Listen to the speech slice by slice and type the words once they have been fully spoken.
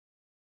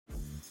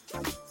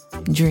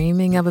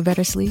Dreaming of a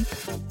better sleep?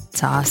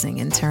 Tossing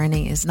and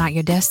turning is not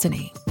your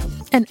destiny.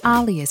 And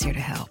Ollie is here to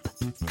help.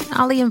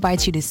 Ollie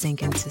invites you to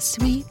sink into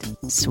sweet,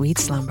 sweet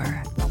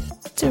slumber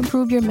to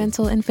improve your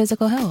mental and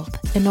physical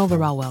health and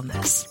overall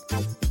wellness.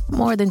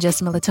 More than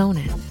just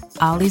melatonin,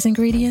 Ollie's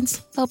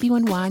ingredients help you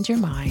unwind your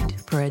mind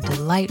for a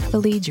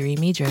delightfully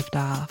dreamy drift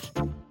off.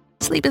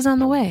 Sleep is on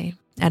the way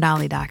at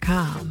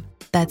Ollie.com.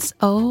 That's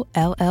OLLY.com.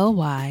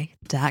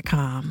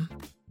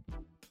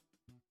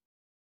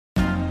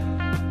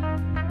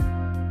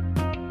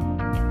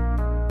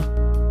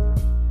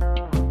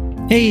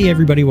 Hey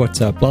everybody, what's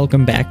up?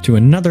 Welcome back to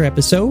another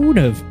episode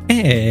of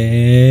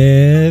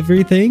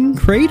Everything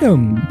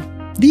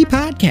Kratom, the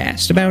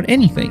podcast about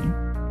anything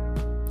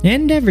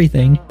and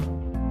everything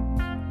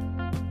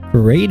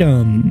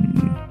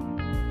Kratom.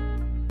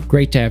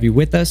 Great to have you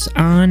with us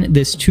on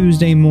this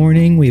Tuesday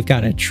morning. We've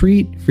got a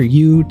treat for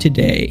you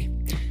today.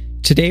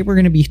 Today we're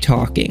going to be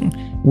talking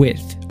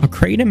with a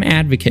Kratom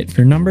advocate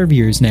for a number of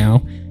years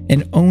now,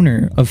 and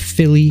owner of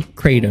Philly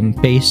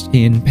Kratom based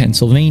in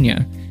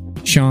Pennsylvania,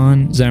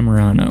 Sean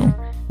Zamorano.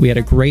 We had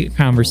a great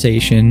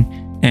conversation,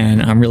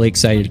 and I'm really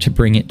excited to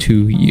bring it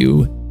to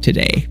you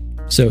today.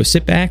 So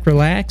sit back,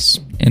 relax,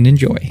 and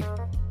enjoy.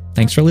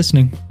 Thanks for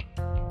listening.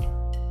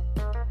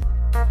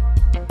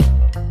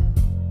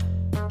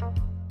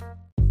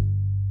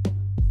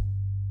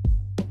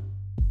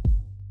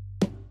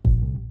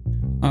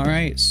 All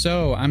right,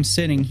 so I'm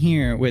sitting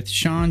here with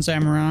Sean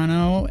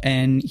Zamorano,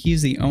 and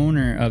he's the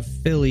owner of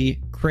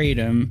Philly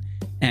Kratom,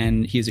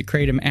 and he's a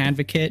Kratom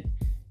advocate.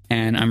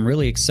 And I'm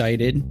really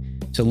excited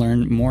to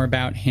learn more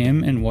about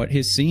him and what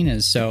his scene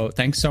is. So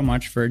thanks so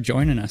much for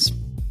joining us.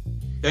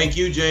 Thank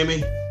you,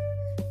 Jamie.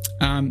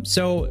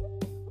 So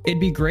it'd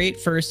be great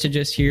first to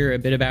just hear a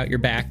bit about your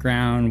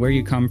background, where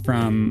you come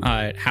from.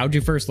 How'd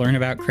you first learn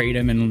about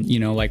Kratom, and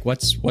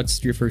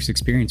what's your first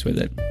experience with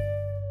it?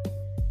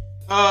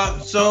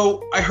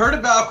 So I heard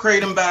about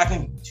Kratom back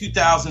in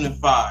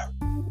 2005. At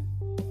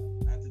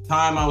the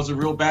time, I was a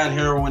real bad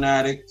heroin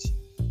addict,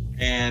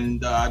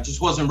 and I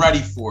just wasn't ready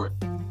for it.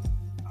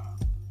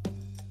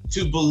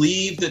 To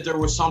believe that there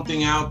was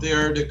something out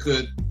there that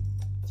could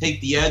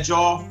take the edge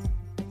off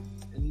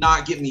and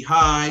not get me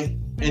high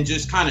and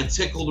just kind of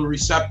tickle the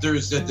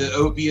receptors that the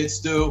opiates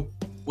do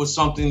was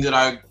something that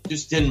I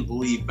just didn't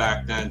believe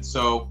back then.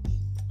 So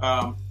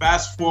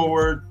fast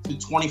forward to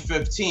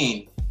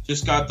 2015,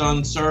 just got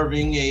done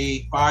serving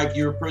a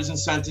 5-year prison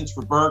sentence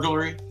for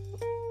burglary.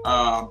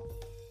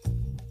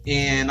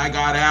 And I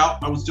got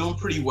out. I was doing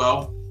pretty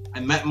well. I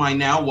met my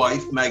now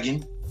wife,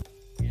 Megan,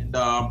 and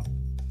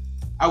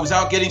I was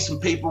out getting some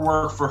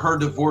paperwork for her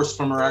divorce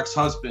from her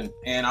ex-husband,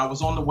 and I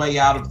was on the way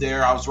out of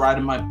there. I was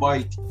riding my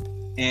bike,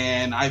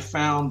 and I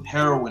found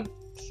heroin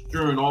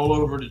strewn all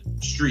over the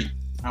street.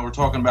 Now we're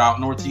talking about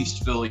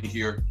Northeast Philly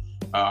here.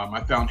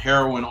 I found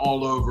heroin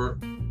all over,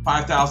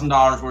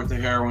 $5,000 worth of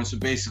heroin. So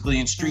basically,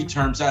 in street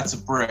terms, that's a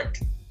brick.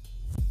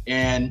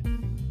 And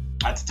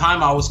at the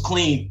time, I was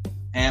clean,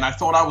 and I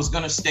thought I was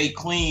going to stay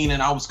clean,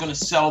 and I was going to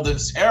sell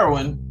this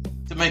heroin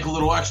to make a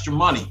little extra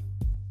money.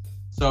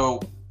 So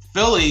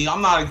Philly,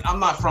 I'm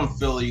not from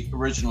Philly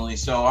originally,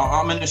 so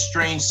I'm in a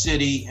strange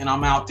city, and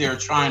I'm out there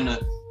trying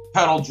to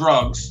peddle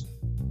drugs,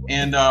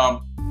 and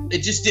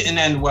it just didn't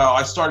end well.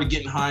 I started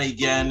getting high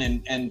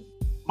again, and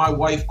my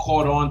wife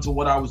caught on to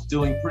what I was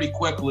doing pretty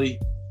quickly,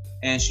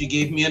 and she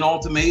gave me an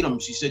ultimatum.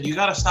 She said, "You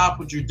got to stop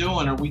what you're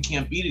doing, or we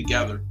can't be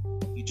together.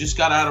 You just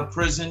got out of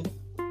prison.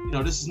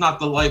 This is not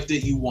the life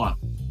that you want."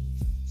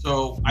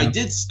 So I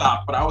did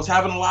stop, but I was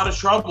having a lot of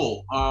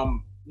trouble.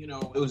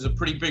 It was a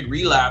pretty big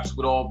relapse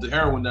with all of the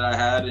heroin that I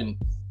had, and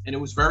it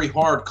was very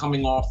hard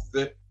coming off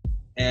of it.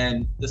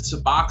 And the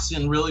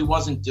Suboxone really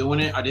wasn't doing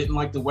it. I didn't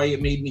like the way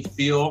it made me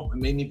feel. It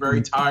made me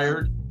very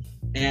tired.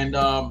 And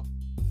I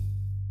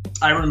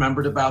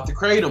remembered about the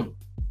Kratom.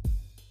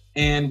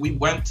 And we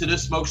went to the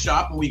smoke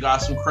shop and we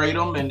got some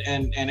Kratom,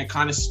 and it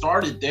kind of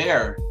started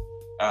there.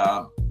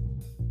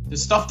 The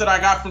stuff that I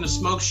got from the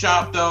smoke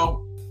shop,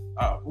 though,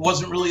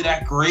 wasn't really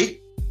that great.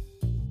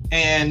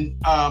 And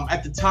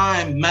at the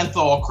time,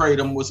 Menthol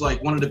Kratom was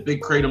like one of the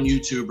big Kratom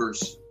YouTubers.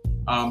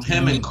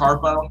 Him and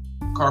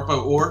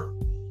Carpo Orr.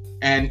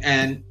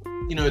 And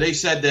they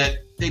said that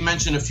they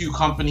mentioned a few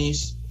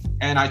companies,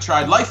 and I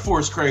tried Life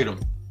Force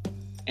Kratom.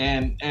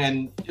 And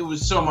it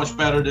was so much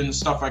better than the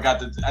stuff I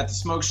got at the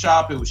smoke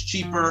shop. It was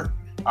cheaper,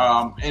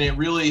 and it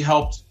really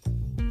helped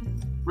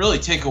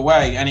take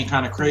away any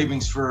kind of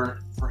cravings for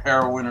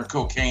heroin or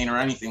cocaine or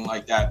anything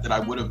like that I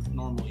would have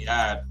normally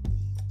had.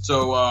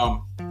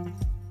 So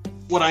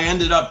what I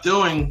ended up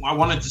doing, I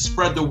wanted to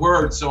spread the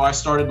word, so I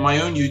started my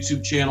own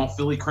YouTube channel,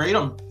 Philly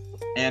Kratom,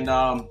 and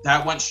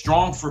that went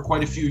strong for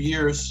quite a few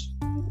years,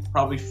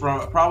 probably from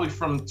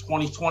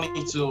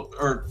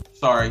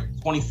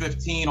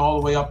 2015 all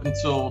the way up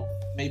until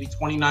maybe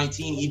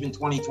 2019, even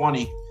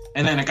 2020,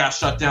 and then it got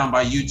shut down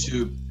by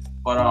YouTube.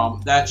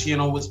 But that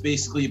channel was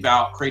basically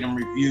about Kratom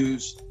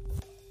reviews.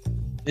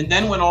 And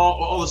then when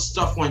all the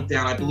stuff went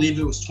down, I believe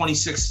it was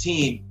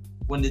 2016,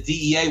 when the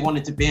DEA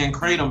wanted to ban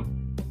Kratom.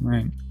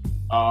 Right.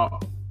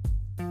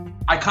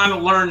 I kind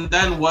of learned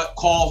then what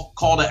call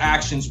to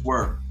actions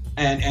were,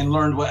 and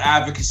learned what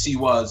advocacy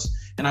was.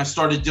 And I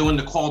started doing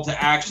the call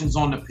to actions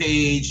on the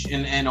page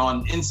and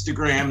on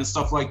Instagram and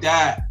stuff like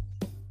that.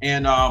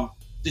 And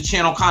the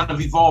channel kind of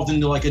evolved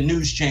into like a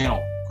news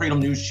channel, Kratom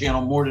news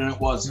channel, more than it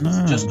was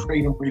just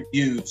Kratom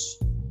reviews.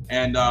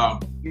 And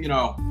you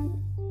know,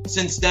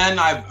 since then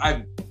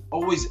I've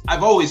always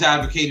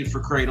advocated for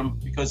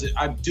Kratom because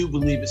I do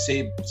believe it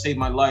saved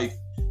my life.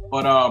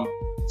 But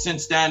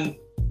since then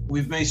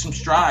we've made some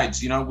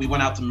strides. You know, we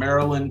went out to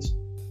Maryland,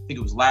 I think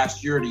it was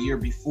last year or the year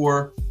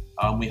before.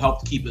 We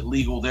helped keep it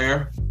legal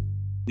there.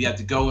 We had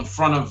to go in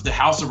front of the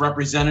House of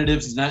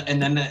Representatives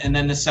and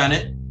then the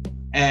Senate.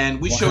 And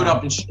we showed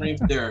up in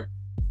strength there.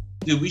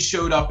 Dude, we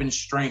showed up in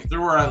strength.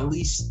 There were at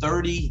least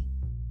 30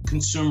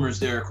 consumers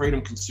there,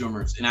 Kratom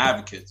consumers and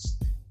advocates.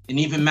 And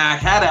even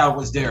Mac Haddow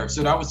was there.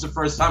 So that was the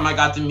first time I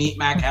got to meet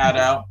Mac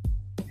Haddow.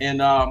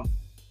 And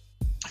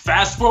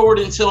fast forward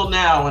until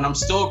now, and I'm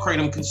still a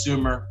Kratom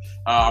consumer.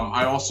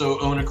 I also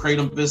own a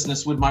Kratom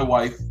business with my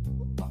wife,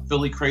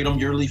 Philly Kratom,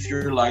 Your Leaf,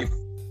 Your Life.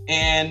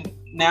 And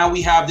now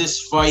we have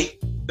this fight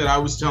that I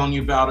was telling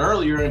you about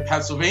earlier in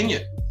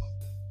Pennsylvania.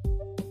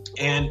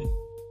 And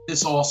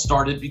this all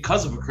started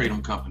because of a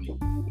Kratom company.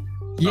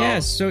 Yeah,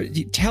 so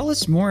tell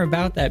us more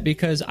about that,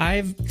 because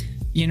I've,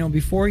 you know,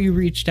 before you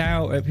reached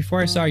out,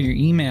 before I saw your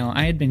email,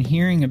 I had been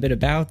hearing a bit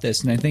about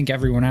this, and I think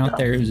everyone out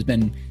there who's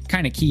been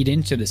kind of keyed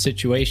into the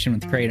situation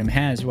with Kratom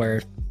has,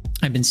 where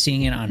I've been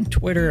seeing it on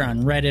Twitter,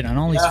 on Reddit, on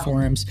all these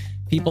forums,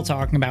 people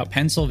talking about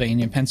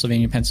Pennsylvania.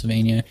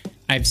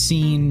 I've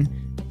seen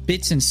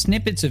bits and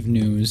snippets of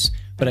news,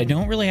 but I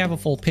don't really have a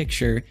full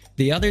picture.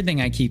 The other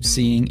thing I keep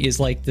seeing is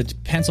like the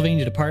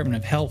Pennsylvania Department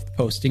of Health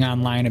posting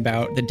online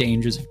about the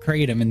dangers of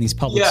Kratom and these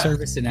public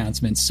service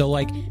announcements. So,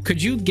 like,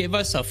 could you give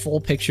us a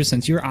full picture,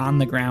 since you're on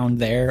the ground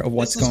there, of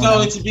what's going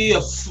on? This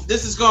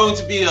is going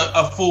to be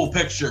a full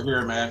picture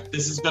here, man.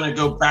 This is going to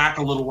go back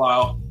a little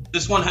while.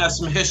 This one has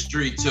some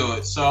history to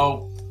it.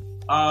 So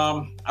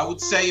I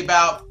would say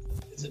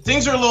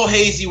things are a little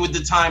hazy with the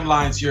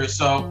timelines here,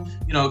 so,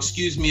 you know,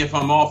 excuse me if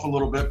I'm off a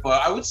little bit,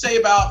 but I would say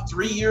about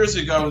 3 years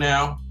ago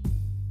now,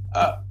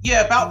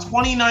 about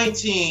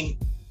 2019,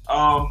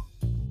 a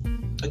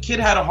kid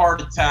had a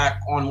heart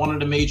attack on one of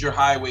the major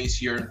highways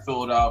here in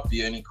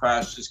Philadelphia, and he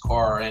crashed his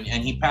car, and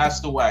he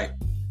passed away.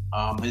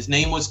 His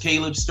name was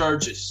Caleb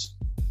Sturgis.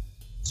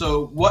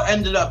 So what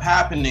ended up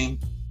happening,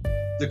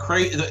 the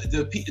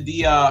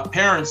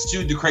parents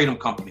sued the Kratom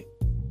company.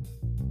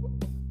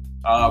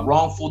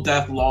 Wrongful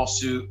death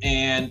lawsuit,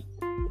 and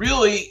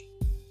really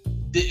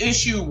the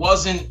issue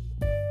wasn't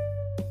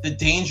the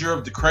danger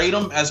of the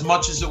Kratom as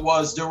much as it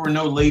was there were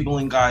no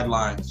labeling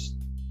guidelines.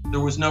 There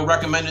was no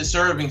recommended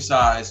serving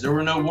size. There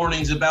were no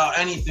warnings about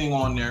anything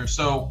on there.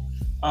 So,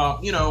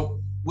 you know,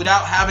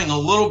 without having a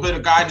little bit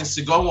of guidance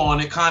to go on,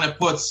 it kind of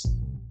puts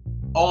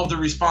all of the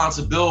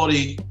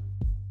responsibility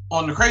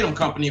on the Kratom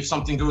company if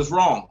something goes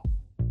wrong.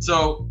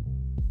 So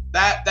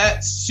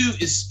that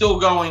suit is still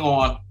going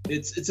on.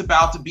 It's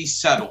about to be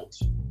settled.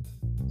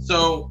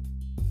 So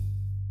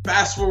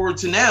fast forward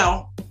to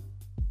now,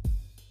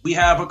 we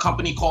have a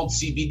company called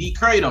CBD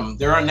Kratom.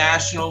 They're a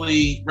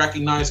nationally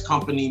recognized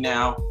company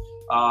now.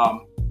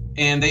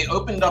 And they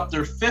opened up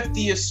their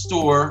 50th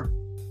store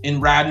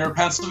in Radnor,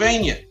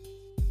 Pennsylvania.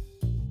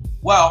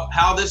 Well,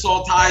 how this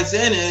all ties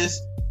in is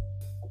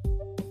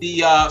the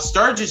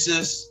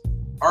Sturgises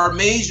are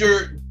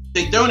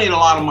they donate a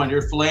lot of money.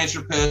 They're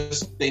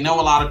philanthropists. They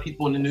know a lot of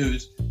people in the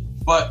news,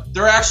 but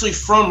they're actually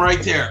from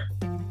right there.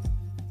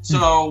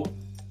 So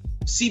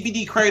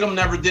CBD Kratom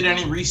never did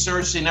any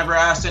research. They never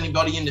asked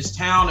anybody in this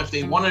town if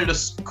they wanted a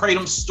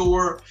Kratom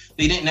store.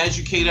 They didn't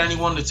educate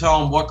anyone to tell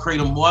them what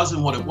Kratom was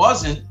and what it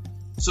wasn't.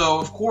 So,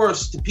 of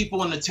course, the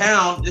people in the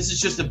town, this is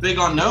just a big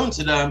unknown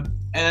to them.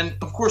 And,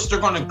 of course, they're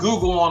going to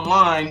Google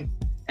online,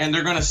 and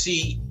they're going to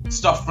see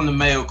stuff from the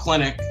Mayo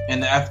Clinic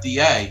and the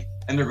FDA,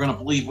 and they're going to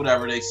believe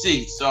whatever they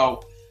see.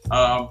 So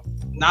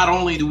not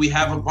only do we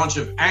have a bunch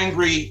of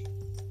angry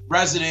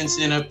residents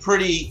in a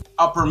pretty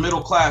upper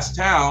middle class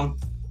town,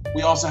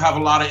 we also have a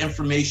lot of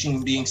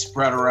information being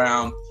spread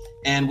around.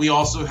 And we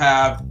also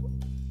have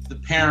the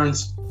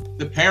parents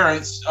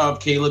of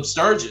Caleb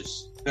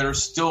Sturgis that are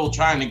still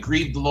trying to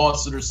grieve the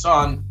loss of their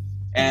son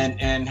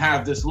and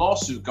have this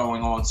lawsuit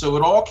going on. So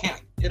it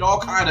all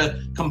kind of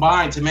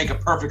combined to make a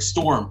perfect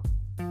storm.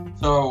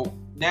 So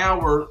now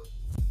we're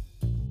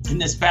in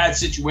this bad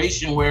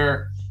situation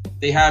where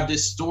they have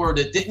this store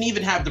that didn't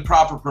even have the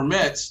proper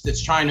permits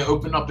that's trying to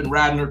open up in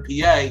Radnor,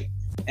 PA,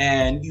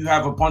 and you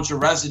have a bunch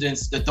of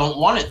residents that don't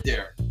want it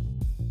there.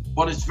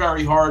 But it's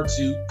very hard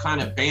to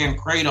kind of ban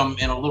Kratom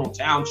in a little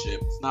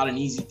township. It's not an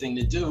easy thing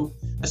to do,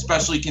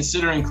 especially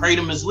considering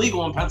Kratom is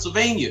legal in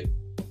Pennsylvania.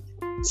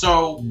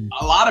 So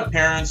a lot of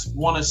parents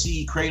want to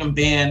see Kratom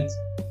banned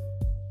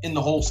in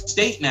the whole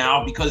state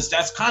now, because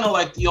that's kind of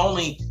like the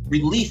only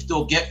relief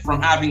they'll get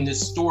from having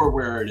this store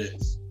where it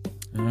is.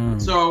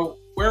 So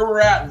where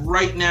we're at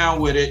right now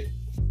with it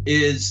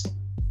is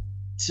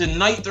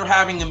tonight they're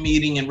having a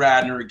meeting in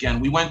Radnor again.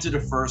 We went to the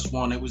first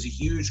one. It was a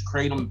huge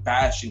Kratom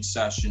bashing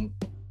session.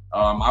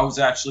 I was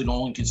actually the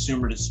only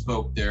consumer that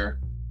spoke there,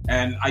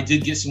 and I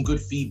did get some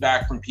good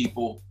feedback from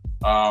people.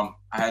 I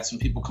had some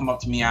people come up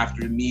to me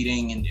after the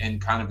meeting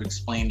and kind of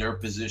explain their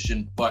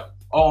position, but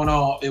all in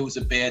all, it was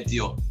a bad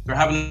deal. They're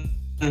having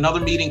another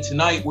meeting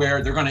tonight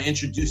where they're going to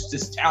introduce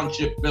this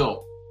township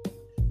bill,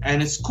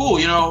 and it's cool.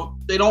 You know,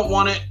 they don't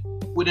want it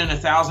within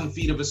 1,000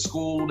 feet of a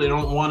school. They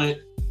don't want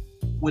it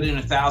within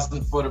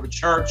 1,000 foot of a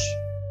church,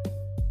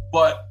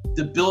 but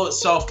the bill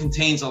itself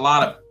contains a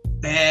lot of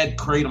bad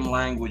Kratom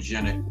language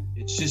in it.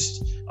 It's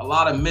just a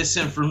lot of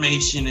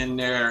misinformation in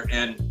there,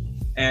 and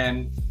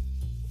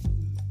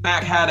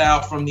Mac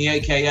Hadow from the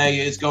AKA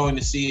is going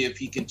to see if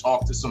he can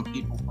talk to some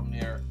people from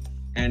there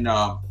and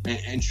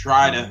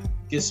try to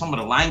get some of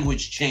the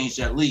language changed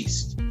at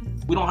least.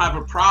 We don't have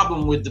a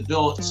problem with the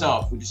bill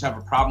itself. We just have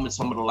a problem with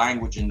some of the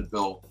language in the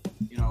bill.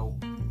 You know,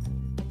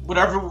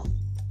 whatever.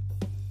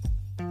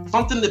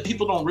 Something that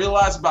people don't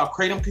realize about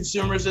Kratom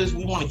consumers is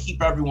we want to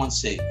keep everyone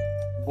safe.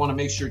 We want to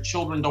make sure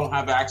children don't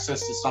have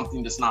access to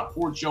something that's not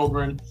for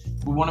children.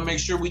 We want to make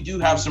sure we do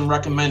have some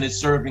recommended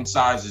serving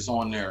sizes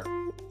on there.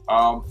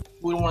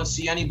 We don't want to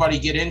see anybody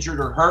get injured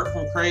or hurt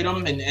from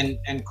Kratom,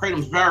 and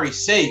Kratom's very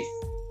safe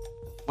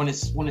when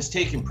it's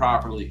taken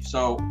properly.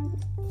 So,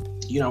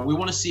 you know, we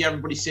want to see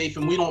everybody safe,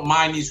 and we don't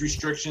mind these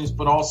restrictions,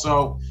 but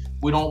also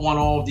we don't want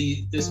all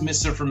this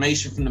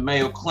misinformation from the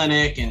Mayo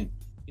Clinic and,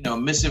 you know,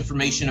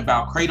 misinformation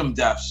about Kratom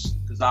deaths,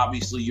 because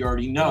obviously you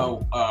already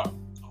know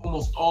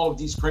almost all of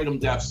these Kratom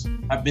deaths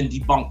have been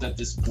debunked at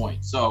this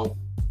point. So,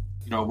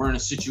 you know, we're in a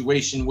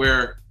situation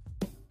where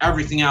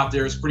everything out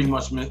there is pretty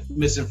much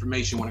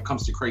misinformation when it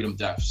comes to Kratom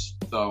deaths.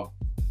 So,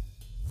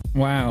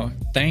 wow,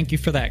 thank you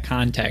for that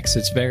context.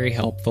 It's very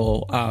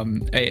helpful.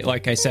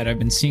 Like I said, I've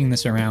been seeing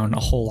this around a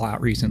whole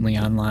lot recently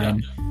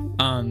online.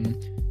 Yeah.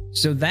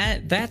 So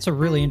that's a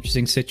really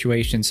interesting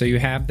situation. So you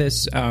have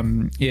this,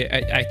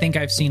 I think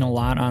I've seen a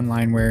lot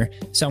online where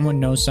someone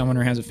knows someone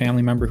or has a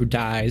family member who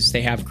dies,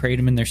 they have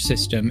Kratom in their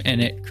system,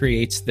 and it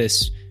creates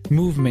this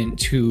movement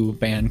to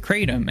ban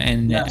Kratom.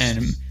 And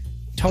I'm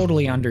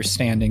totally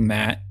understanding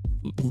that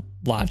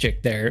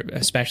logic there,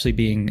 especially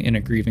being in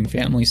a grieving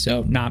family.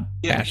 So not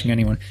bashing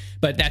anyone,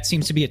 but that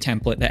seems to be a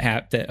template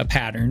that a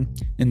pattern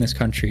in this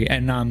country.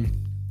 And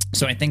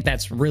so I think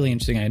that's really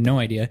interesting. I had no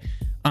idea.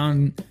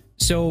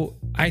 So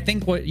I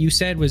think what you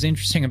said was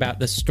interesting about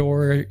the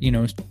store, you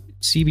know,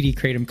 CBD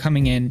Kratom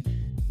coming in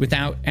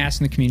without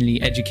asking the community,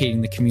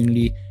 educating the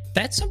community.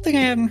 That's something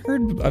I haven't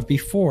heard of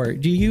before.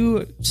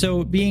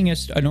 So being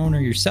an owner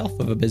yourself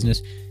of a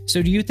business,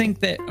 so do you think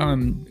that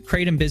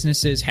Kratom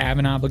businesses have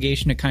an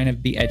obligation to kind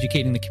of be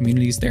educating the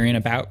communities they're in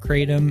about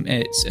Kratom,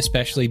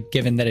 especially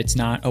given that it's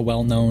not a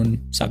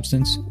well-known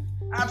substance?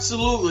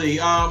 Absolutely.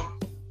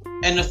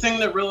 And the thing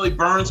that really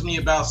burns me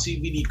about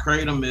CBD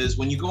Kratom is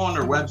when you go on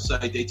their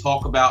website, they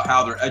talk about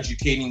how they're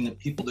educating the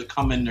people that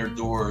come in their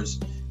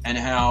doors and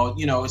how,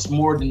 you know, it's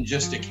more than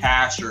just a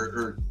cash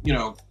or you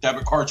know,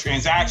 debit card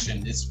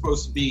transaction. It's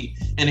supposed to be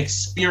an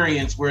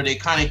experience where they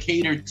kind of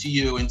cater to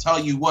you and tell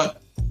you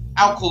what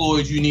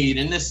alkaloids you need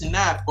and this and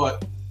that,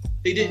 but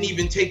they didn't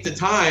even take the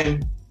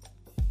time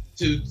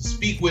to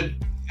speak with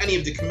any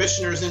of the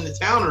commissioners in the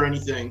town or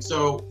anything.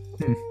 So,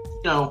 you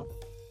know,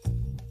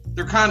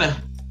 they're kind of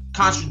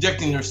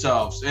contradicting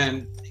themselves,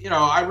 and you know,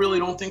 I really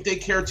don't think they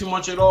care too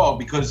much at all,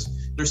 because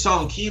they're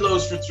selling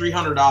kilos for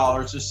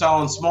 $300, they're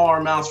selling smaller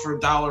amounts for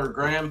 $1 a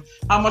gram.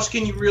 How much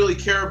can you really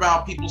care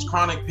about people's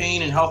chronic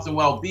pain and health and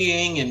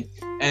well-being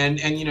and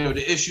you know,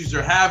 the issues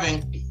they're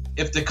having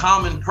if the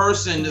common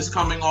person that's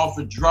coming off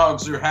of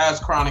drugs or has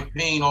chronic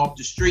pain off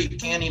the street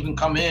can't even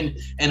come in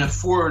and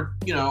afford,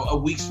 you know, a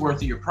week's worth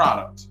of your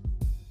product?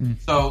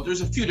 So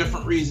there's a few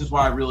different reasons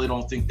why I really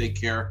don't think they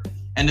care.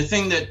 And the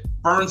thing that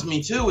burns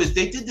me too is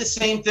they did the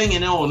same thing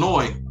in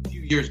Illinois a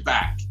few years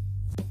back.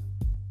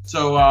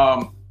 So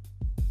I'm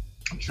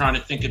trying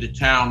to think of the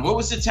town. What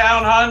was the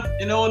town, hon,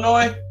 in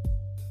Illinois?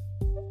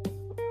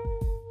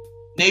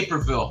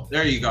 Naperville.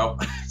 There you go.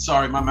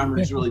 Sorry, my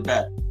memory is really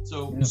bad.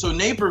 So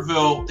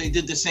Naperville, they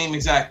did the same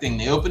exact thing.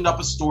 They opened up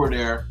a store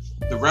there.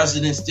 The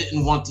residents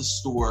didn't want the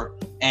store.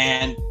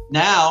 And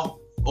now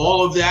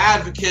all of the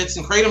advocates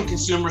and Kratom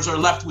consumers are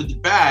left with the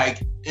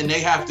bag, and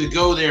they have to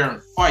go there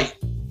and fight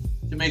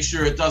to make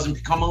sure it doesn't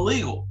become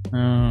illegal.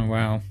 Oh,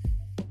 wow.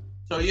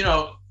 So, you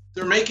know,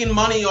 they're making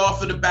money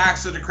off of the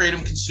backs of the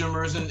Kratom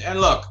consumers. And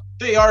look,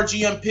 they are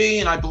GMP,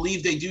 and I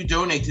believe they do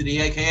donate to the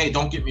AKA,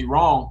 don't get me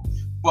wrong.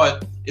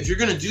 But if you're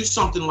going to do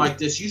something like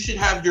this, you should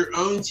have your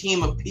own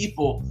team of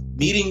people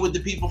meeting with the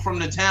people from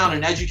the town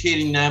and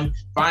educating them,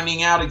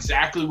 finding out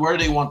exactly where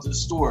they want to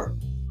store.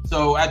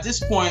 So at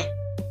this point,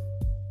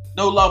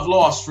 no love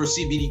lost for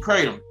CBD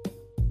Kratom.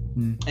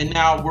 And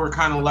now we're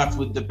kind of left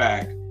with the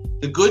bag.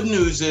 The good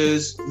news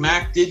is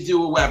Mac did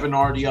do a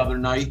webinar the other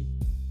night,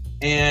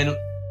 and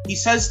he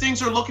says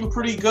things are looking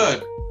pretty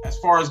good as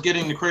far as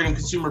getting the Kratom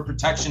Consumer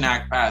Protection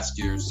Act passed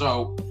here.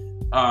 So,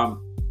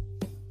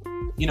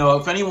 you know,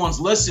 if anyone's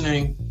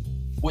listening,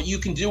 what you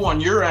can do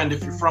on your end,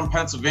 if you're from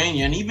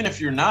Pennsylvania, and even if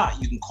you're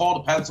not, you can call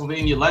the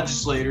Pennsylvania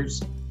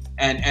legislators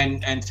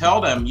and tell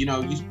them, you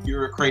know,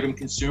 you're a Kratom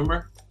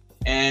consumer.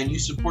 and you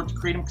support the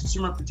Kratom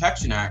Consumer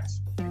Protection Act,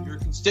 and you're a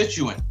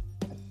constituent.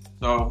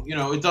 So,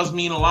 it does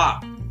mean a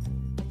lot.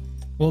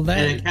 Well,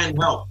 and it can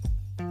help.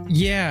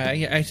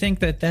 Yeah, I think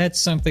that's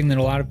something that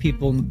a lot of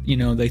people,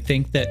 they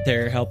think that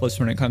they're helpless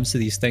when it comes to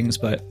these things,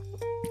 but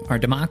our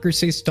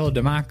democracy is still a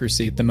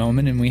democracy at the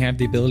moment, and we have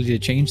the ability to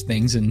change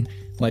things, and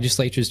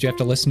legislatures do have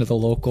to listen to the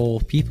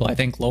local people. I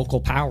think local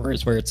power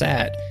is where it's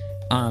at.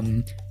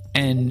 And,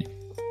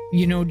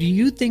 do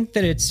you think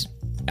that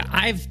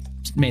I've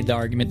made the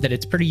argument that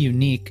it's pretty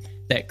unique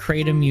that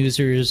Kratom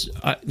users,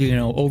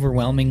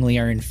 overwhelmingly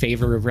are in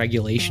favor of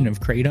regulation of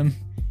Kratom.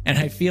 And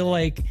I feel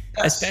like,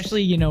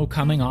 especially,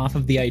 coming off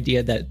of the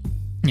idea that,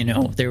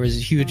 there was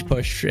a huge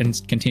push and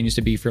continues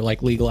to be for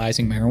like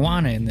legalizing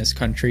marijuana in this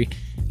country.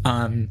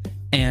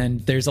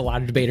 And there's a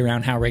lot of debate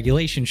around how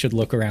regulation should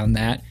look around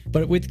that.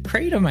 But with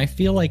Kratom, I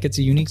feel like it's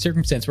a unique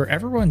circumstance where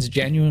everyone's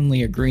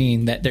genuinely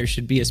agreeing that there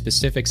should be a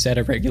specific set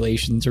of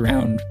regulations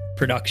around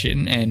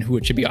production and who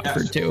it should be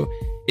offered to.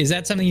 Is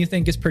that something you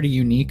think is pretty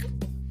unique?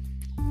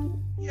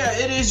 Yeah,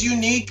 it is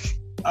unique.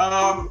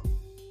 I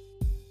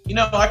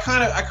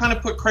kind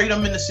of put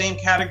Kratom in the same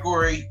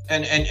category,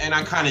 and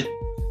I kind of,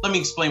 let me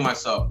explain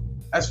myself.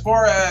 As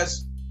far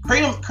as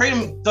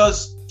Kratom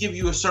does give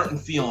you a certain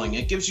feeling.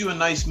 It gives you a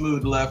nice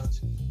mood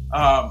lift,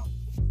 and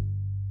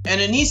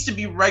it needs to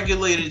be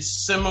regulated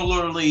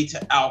similarly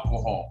to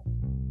alcohol.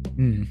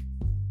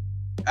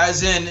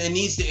 As in, it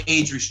needs the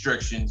age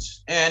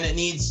restrictions, and it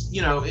needs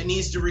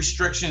the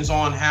restrictions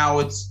on how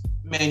it's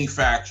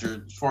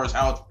manufactured, as far as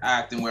how it's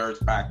packed and where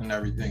it's packed and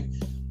everything.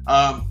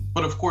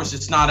 But of course,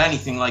 it's not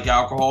anything like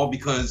alcohol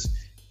because,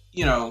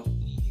 you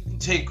can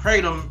take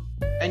Kratom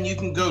and you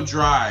can go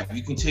drive.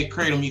 You can take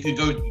Kratom, you could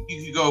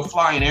go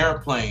fly an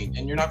airplane,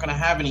 and you're not going to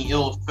have any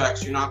ill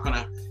effects. You're not going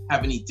to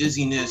have any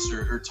dizziness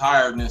or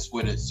tiredness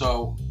with it.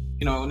 So,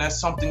 and that's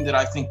something that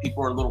I think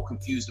people are a little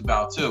confused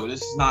about too.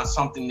 This is not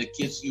something that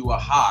gives you a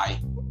high.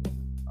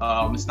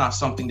 It's not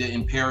something that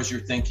impairs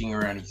your thinking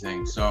or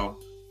anything. So,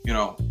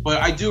 but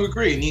I do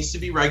agree. It needs to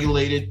be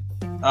regulated.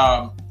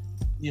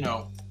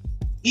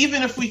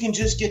 Even if we can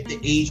just get the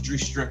age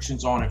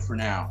restrictions on it for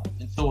now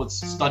until it's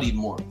studied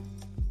more.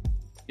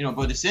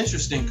 But it's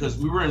interesting because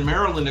we were in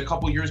Maryland a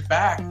couple years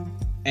back,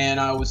 and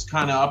I was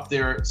kind of up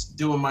there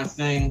doing my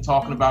thing,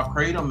 talking about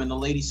Kratom, and the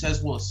lady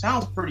says, "Well, it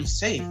sounds pretty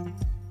safe.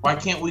 Why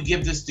can't we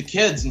give this to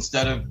kids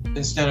instead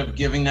of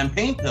giving them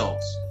pain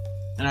pills?"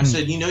 And I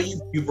said,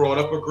 you brought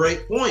up a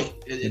great point.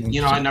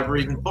 I never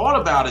even thought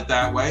about it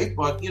that way,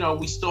 but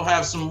we still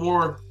have some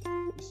more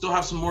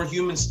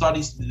human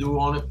studies to do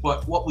on it.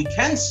 But what we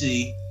can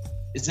see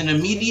is an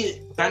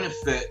immediate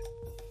benefit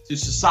to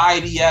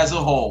society as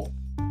a whole,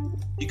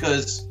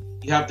 because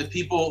you have the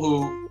people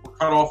who were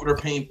cut off of their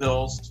pain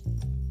pills,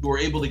 who are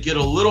able to get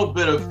a little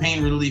bit of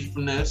pain relief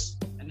from this.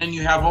 And then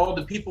you have all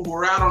the people who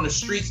are out on the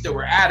streets that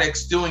were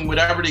addicts doing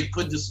whatever they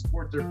could to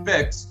support their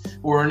fix,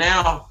 who are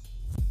now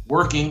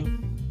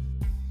working,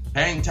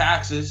 paying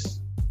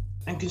taxes,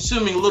 and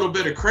consuming a little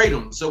bit of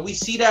Kratom. So we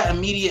see that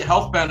immediate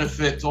health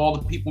benefit to all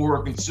the people who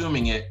are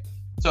consuming it.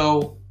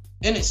 So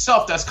in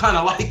itself, that's kind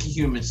of like a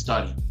human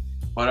study.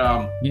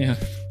 But we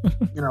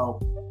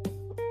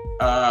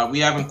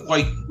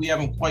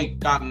haven't quite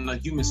gotten the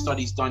human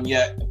studies done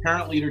yet.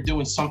 Apparently, they're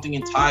doing something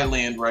in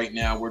Thailand right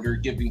now where they're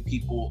giving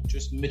people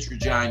just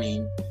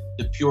mitragynine,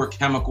 the pure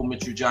chemical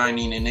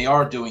mitragynine, and they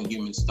are doing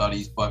human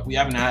studies, but we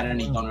haven't had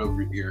any done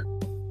over here.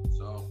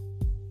 So,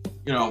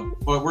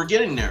 but we're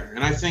getting there.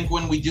 And I think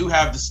when we do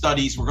have the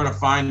studies, we're going to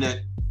find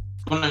that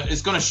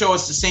it's going to show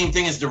us the same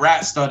thing as the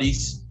rat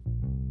studies,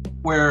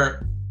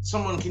 where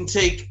someone can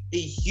take a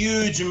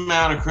huge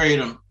amount of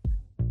Kratom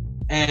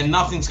and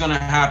nothing's going to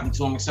happen to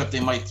them except they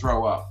might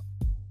throw up.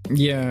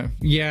 Yeah.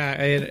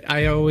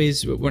 I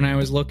always, when I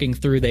was looking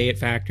through the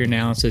 8-factor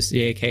analysis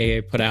the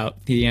AKA put out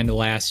at the end of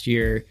last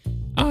year,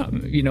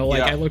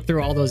 I looked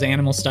through all those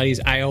animal studies.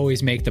 I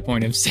always make the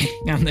point of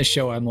saying on the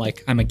show,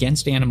 I'm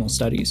against animal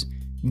studies.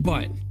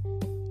 But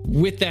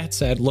with that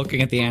said,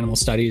 looking at the animal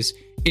studies,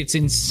 it's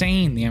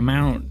insane the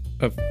amount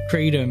of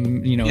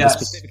Kratom, the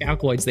specific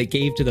alkaloids they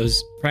gave to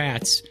those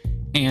rats,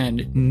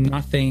 and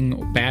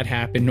nothing bad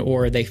happened,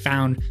 or they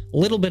found a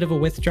little bit of a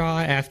withdrawal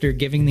after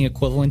giving the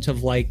equivalent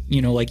of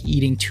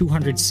eating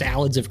 200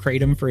 salads of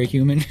Kratom for a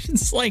human.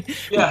 It's like,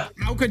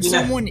 how could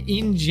someone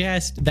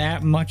ingest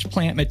that much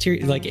plant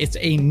material? Like, it's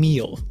a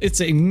meal.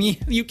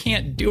 You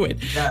can't do it.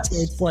 Yes. So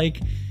it's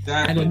like, exactly.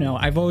 I don't know.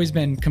 I've always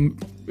been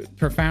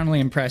profoundly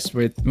impressed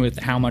with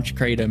how much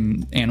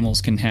Kratom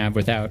animals can have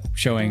without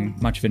showing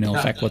much of an ill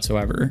effect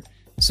whatsoever.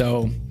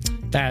 So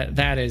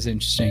that is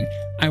interesting.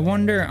 I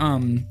wonder,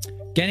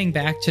 getting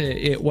back to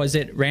it, was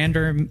it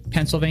Radnor,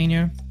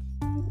 Pennsylvania?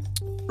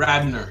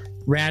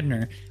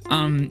 Radnor.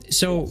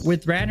 So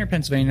with Radnor,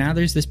 Pennsylvania, now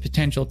there's this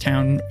potential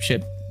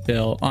township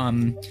bill.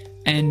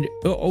 And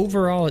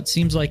overall, it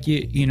seems like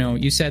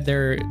you said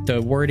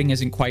the wording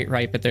isn't quite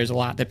right, but there's a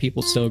lot that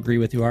people still agree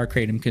with who are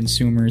Kratom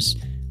consumers.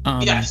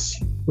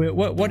 Yes.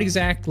 What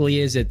exactly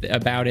is it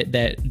about it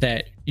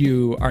that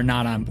you are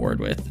not on board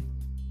with?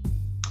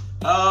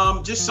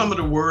 Just some of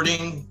the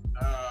wording.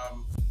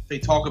 They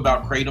talk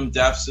about kratom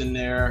deaths in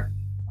there.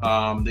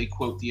 They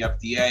quote the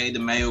FDA, the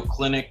Mayo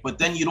Clinic, but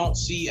then you don't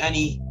see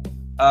anything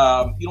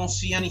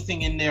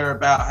in there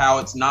about how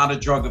it's not a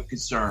drug of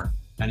concern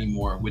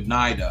anymore with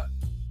NIDA.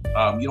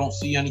 You don't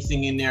see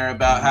anything in there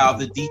about how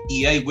the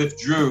DEA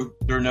withdrew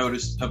their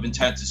notice of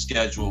intent to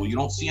schedule. You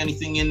don't see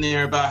anything in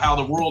there about how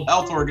the World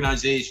Health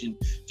Organization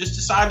just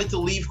decided to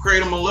leave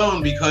kratom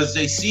alone because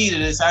they see that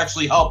it's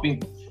actually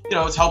helping,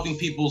 it's helping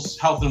people's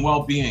health and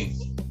well-being.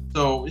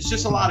 So it's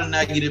just a lot of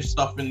negative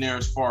stuff in there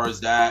as far as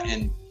that.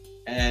 And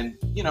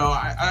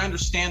I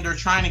understand they're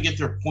trying to get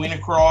their point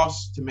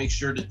across to make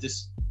sure that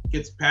this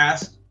gets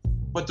passed,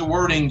 but the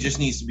wording just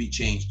needs to be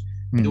changed.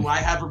 Do I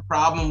have a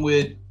problem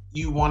with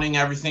you wanting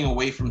everything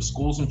away from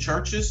schools and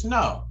churches?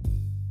 No.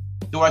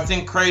 Do I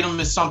think kratom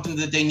is something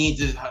that they need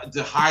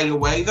to hide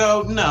away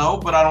though?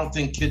 No, but I don't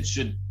think kids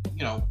should,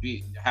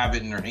 have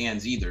it in their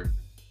hands either.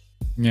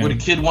 Yeah. Would a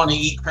kid want to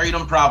eat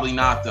kratom? Probably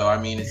not though.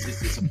 I mean,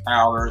 it's a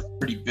powder, it's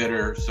pretty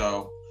bitter,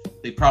 so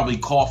they probably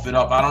cough it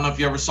up. I don't know if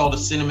you ever saw the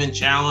cinnamon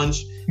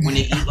challenge when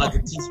they eat like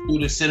a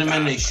teaspoon of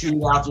cinnamon, they shoot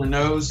it out their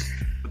nose.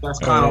 But that's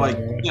kind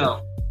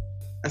of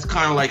that's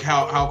kind of like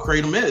how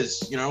kratom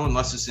is,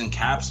 unless it's in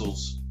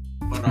capsules.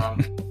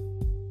 But,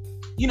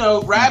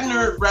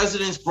 Radnor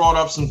residents brought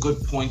up some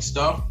good points,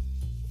 though.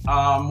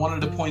 One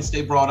of the points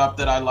they brought up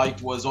that I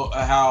liked was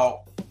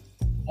how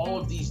all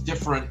of these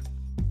different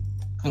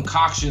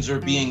concoctions are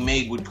being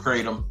made with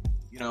kratom.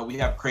 We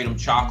have kratom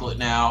chocolate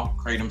now,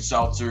 kratom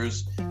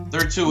seltzers.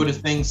 They're two of the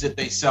things that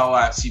they sell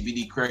at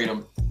CBD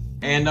Kratom.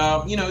 And,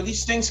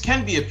 these things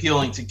can be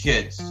appealing to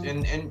kids.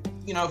 And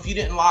if you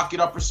didn't lock it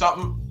up or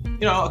something,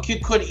 a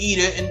kid could eat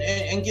it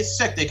and get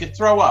sick. They could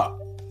throw up.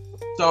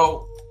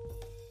 So,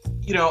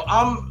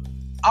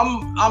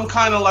 I'm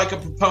kind of like a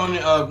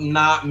proponent of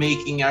not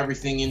making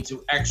everything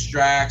into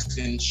extracts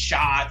and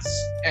shots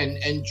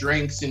and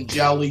drinks and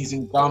jellies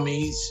and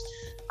gummies.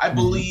 I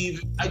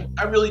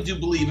really do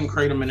believe in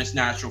kratom in its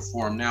natural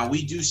form. Now,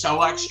 we do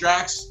sell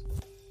extracts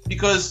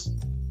because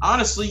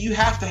honestly, you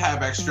have to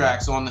have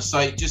extracts on the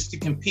site just to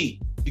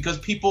compete because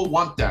people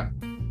want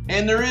them.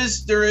 And there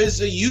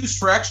is a use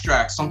for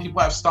extracts. Some people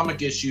have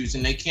stomach issues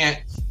and they can't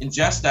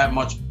ingest that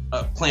much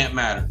plant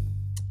matter.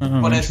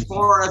 But as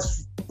far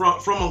as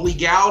from a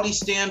legality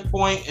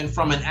standpoint and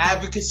from an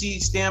advocacy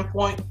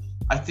standpoint,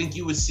 I think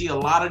you would see a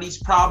lot of these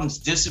problems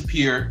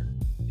disappear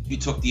if you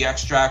took the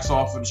extracts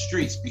off of the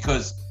streets.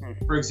 Because,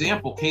 for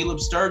example, Caleb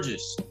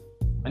Sturgis,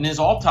 in his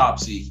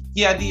autopsy,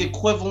 he had the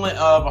equivalent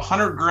of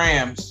 100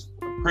 grams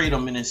of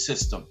kratom in his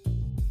system.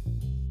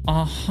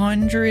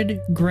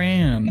 100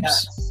 grams?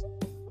 Yes.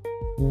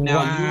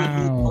 Now, you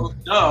and me both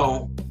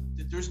know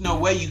that there's no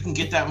way you can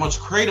get that much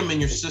kratom in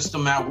your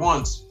system at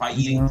once by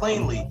eating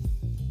plainly.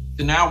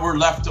 So now we're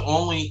left to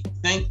only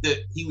think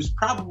that he was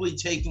probably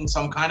taking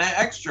some kind of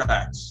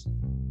extracts.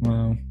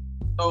 Wow.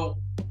 So,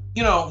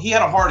 he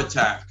had a heart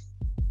attack.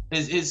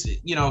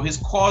 His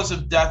cause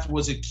of death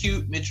was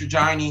acute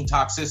mitragynine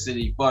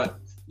toxicity, but,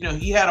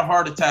 he had a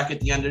heart attack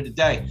at the end of the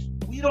day.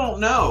 We don't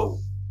know.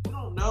 We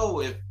don't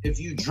know if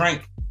you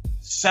drink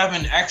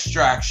 7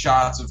 extract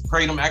shots of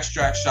kratom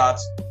extract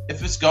shots,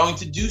 if it's going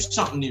to do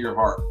something to your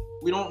heart.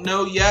 We don't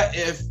know yet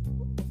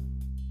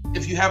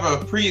if you have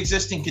a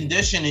pre-existing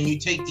condition and you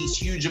take these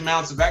huge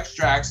amounts of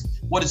extracts,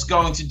 what it's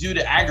going to do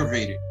to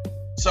aggravate it.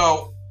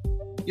 So,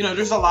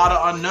 there's a lot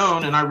of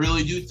unknown, and I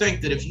really do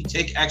think that if you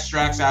take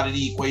extracts out of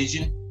the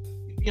equation,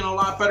 you'd be in a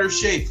lot better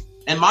shape.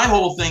 And my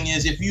whole thing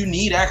is, if you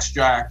need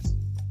extracts,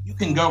 you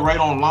can go right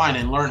online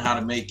and learn how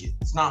to make it.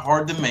 It's not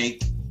hard to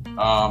make.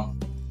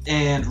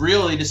 And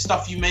really, the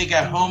stuff you make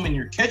at home in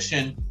your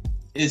kitchen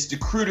is the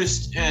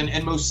crudest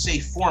and most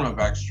safe form of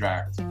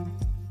extract.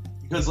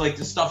 Because like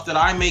the stuff that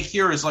I make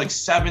here is like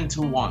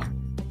 7-1.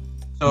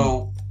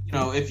 So,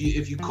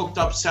 if you cooked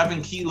up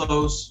 7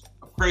 kilos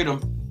of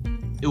kratom,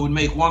 it would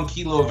make 1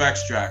 kilo of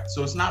extract.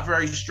 So it's not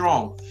very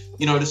strong.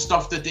 The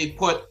stuff that they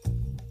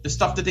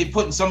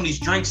put in some of these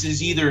drinks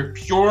is either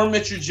pure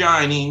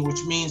mitragynine,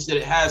 which means that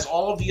it has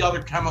all of the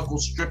other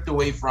chemicals stripped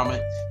away from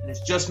it, and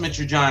it's just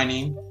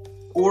mitragynine,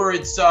 or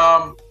it's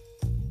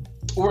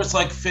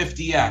like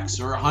 50x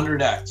or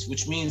 100x,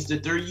 which means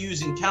that they're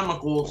using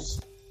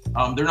chemicals.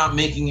 They're not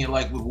making it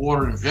like with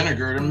water and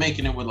vinegar. They're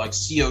making it with like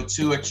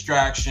CO2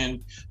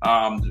 extraction.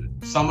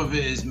 Some of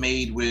it is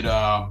made with,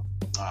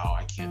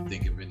 I can't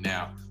think of it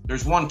now.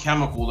 There's one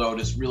chemical though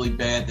that's really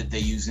bad that they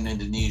use in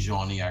Indonesia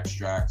on the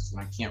extracts, and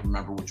I can't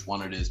remember which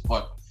one it is.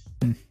 But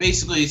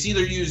basically, it's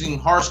either using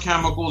harsh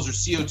chemicals or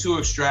CO2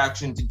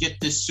 extraction to get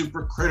this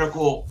super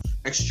critical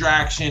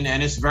extraction,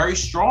 and it's very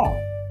strong.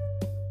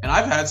 And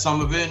I've had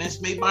some of it, and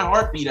it's made my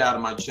heart beat out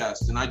of my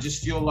chest. And I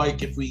just feel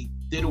like if we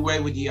did away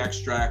with the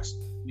extracts,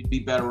 we'd be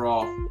better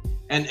off.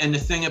 And the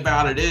thing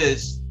about it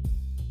is,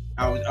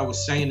 I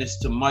was saying this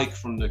to Mike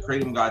from the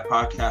Kratom Guy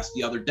podcast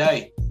the other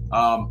day.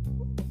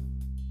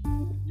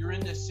 You're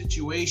in this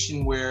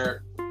situation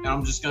where, and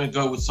I'm just going to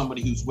go with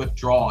somebody who's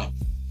withdrawing.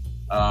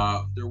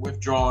 They're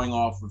withdrawing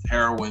off of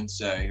heroin,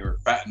 say, or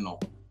fentanyl,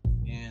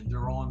 and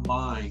they're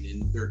online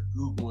and they're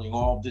Googling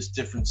all this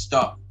different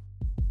stuff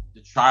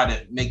to try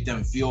to make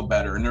them feel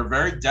better. And they're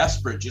very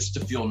desperate just to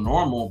feel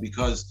normal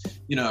because,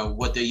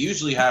 what they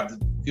usually have to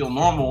feel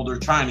normal, they're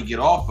trying to get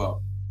off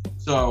of.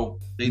 So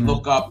they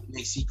look up and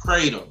they see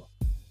Kratom,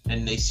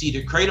 and they see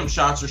the Kratom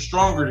shots are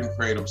stronger than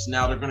Kratom. So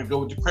now they're going to go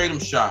with the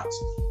Kratom shots.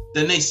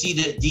 Then they see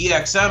that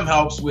DXM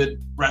helps with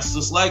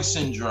restless leg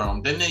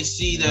syndrome. Then they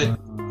see that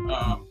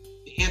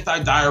the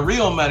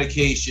anti-diarrheal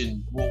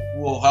medication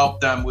will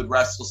help them with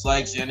restless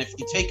legs. And if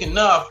you take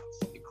enough,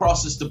 it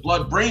crosses the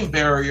blood-brain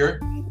barrier,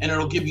 and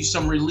it'll give you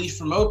some relief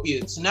from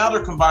opiates. So now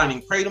they're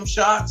combining Kratom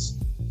shots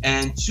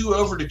and 2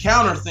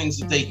 over-the-counter things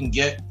that they can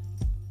get,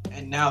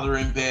 and now they're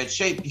in bad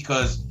shape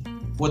because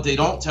what they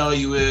don't tell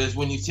you is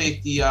when you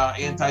take the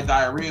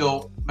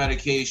anti-diarrheal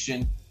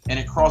medication and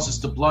it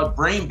crosses the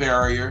blood-brain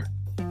barrier,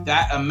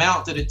 that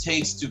amount that it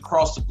takes to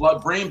cross the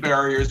blood-brain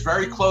barrier is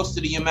very close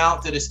to the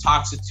amount that is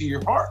toxic to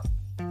your heart.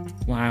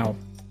 Wow.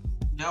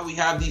 Now we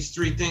have these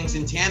 3 things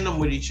in tandem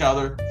with each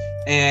other,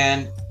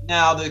 and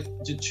now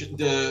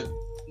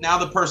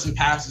the person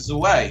passes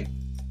away.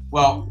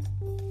 Well,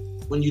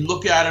 when you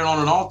look at it on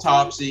an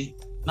autopsy,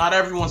 not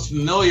everyone's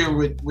familiar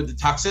with the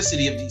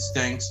toxicity of these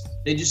things.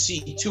 They just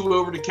see 2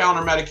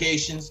 over-the-counter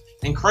medications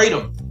and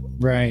Kratom.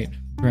 Right.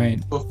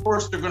 So of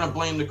course, they're going to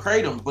blame the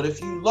Kratom. But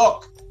if you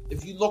look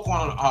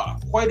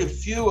on quite a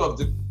few of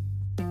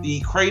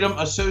the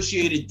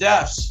Kratom-associated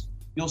deaths,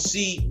 you'll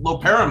see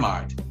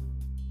loperamide.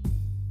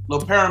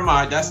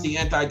 Loperamide, that's the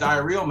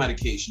anti-diarrheal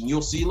medication.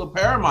 You'll see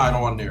loperamide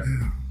on there.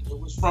 It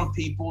was from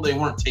people, they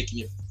weren't taking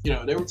it,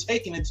 they were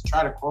taking it to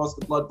try to cross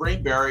the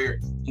blood-brain barrier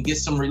and get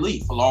some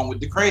relief along with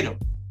the Kratom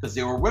because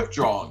they were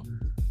withdrawing.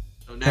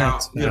 So now,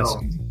 so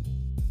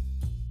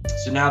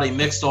now they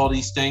mixed all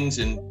these things,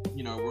 and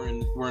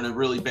we're in a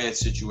really bad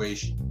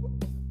situation.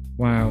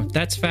 Wow,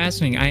 that's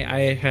fascinating.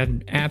 I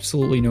had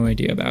absolutely no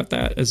idea about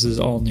that. This is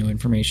all new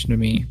information to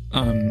me.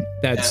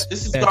 This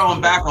is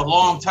going back a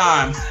long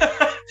time.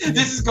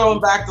 This is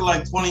going back to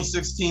like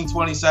 2016,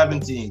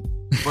 2017.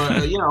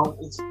 But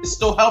it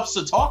still helps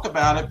to talk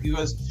about it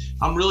because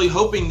I'm really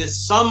hoping that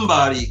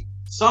somebody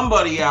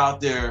out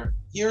there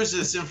hears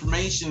this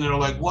information and are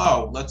like,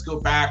 whoa, let's go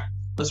back,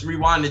 let's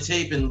rewind the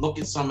tape and look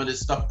at some of this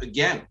stuff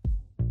again.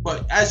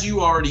 But as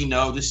you already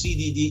know, the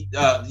CDC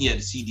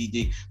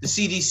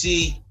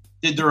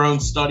did their own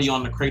study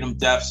on the Kratom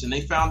deaths, and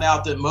they found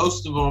out that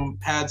most of them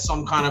had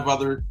some kind of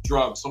other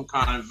drug, some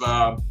kind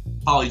of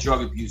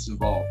polydrug abuse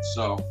involved.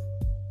 So,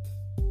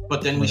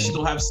 but then we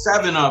still have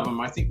 7 of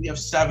them. I think we have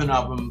 7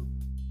 of them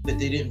that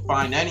they didn't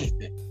find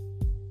anything.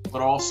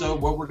 But also,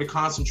 what were the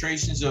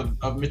concentrations of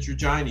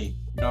mitragynine,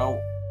 of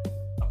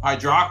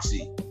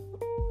hydroxy?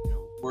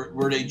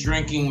 Were they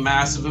drinking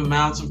massive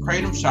amounts of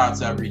Kratom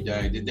shots every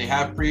day? Did they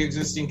have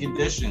pre-existing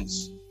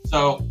conditions?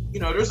 So,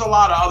 there's a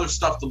lot of other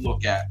stuff to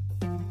look at.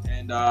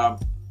 And, I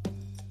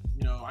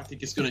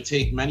think it's going to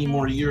take many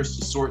more years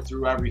to sort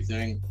through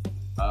everything.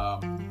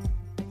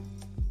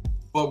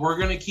 But we're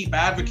going to keep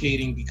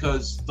advocating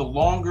because the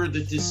longer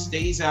that this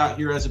stays out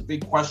here as a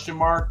big question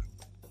mark,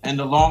 and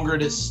the longer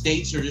that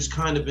states are just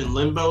kind of in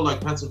limbo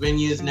like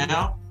Pennsylvania is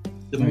now,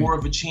 the more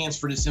of a chance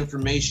for this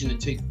information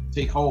to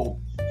take hold.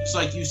 Just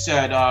like you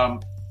said, I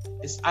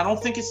don't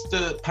think it's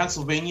the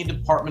Pennsylvania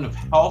Department of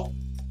Health,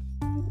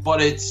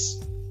 but it's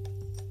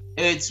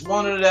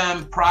one of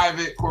them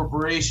private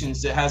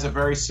corporations that has a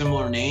very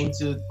similar name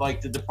to like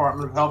the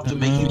Department of Health to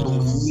make you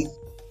believe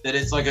that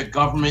it's like a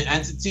government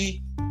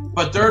entity.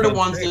 But they're the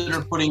ones that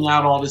are putting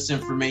out all this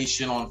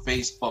information on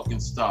Facebook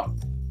and stuff.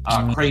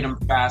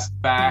 Kratom Fast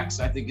Facts,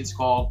 I think it's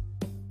called.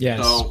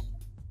 Yes. So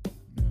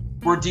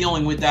we're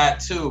dealing with that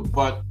too.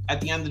 But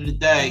at the end of the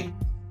day,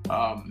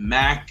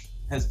 Mac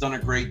has done a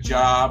great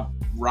job.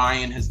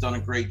 Ryan has done a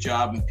great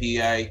job in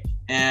PA.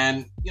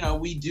 And,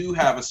 we do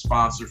have a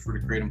sponsor for the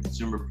Kratom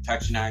Consumer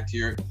Protection Act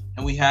here.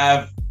 And we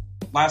have,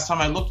 last time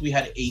I looked, we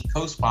had 8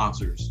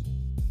 co-sponsors.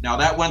 Now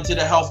that went to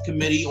the Health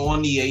Committee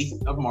on the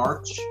 8th of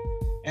March.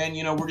 And,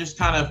 we're just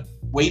kind of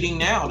waiting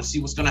now to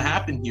see what's going to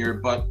happen here.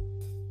 But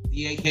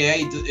the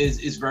AKA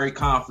is very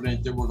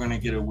confident that we're going to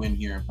get a win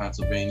here in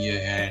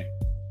Pennsylvania. And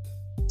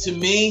to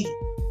me,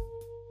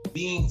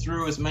 being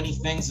through as many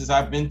things as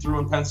I've been through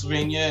in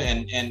Pennsylvania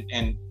and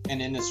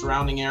in the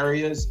surrounding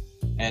areas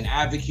and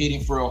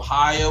advocating for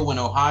Ohio when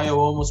Ohio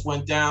almost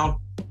went down,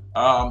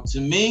 to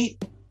me,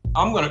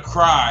 I'm going to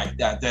cry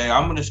that day.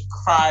 I'm going to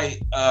cry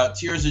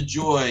tears of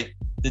joy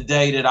the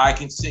day that I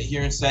can sit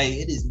here and say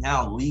it is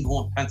now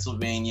legal in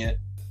Pennsylvania.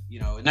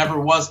 It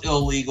never was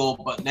illegal,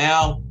 but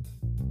now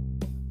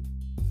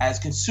as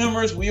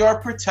consumers, we are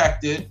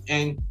protected,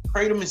 and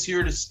Kratom is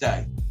here to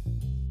stay.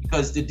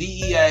 Because the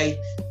DEA,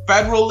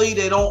 federally,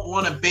 they don't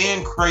want to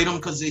ban Kratom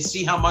because they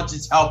see how much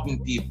it's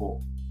helping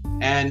people.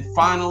 And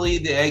finally,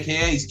 the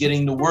AKA is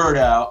getting the word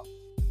out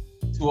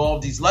to all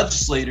of these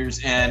legislators,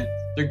 and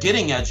they're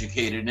getting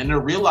educated, and they're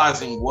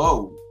realizing,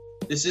 whoa,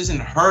 this isn't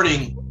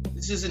hurting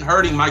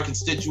my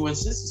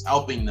constituents. This is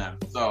helping them.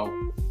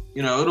 So,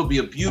 it'll be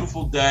a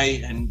beautiful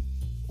day, and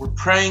we're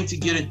praying to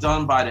get it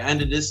done by the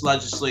end of this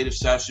legislative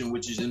session,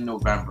 which is in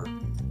November.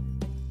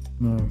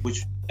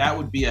 Which that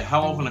would be a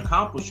hell of an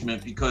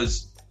accomplishment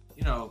because,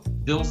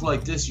 bills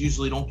like this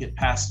usually don't get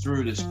passed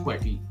through this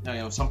quick.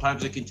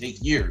 Sometimes it can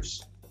take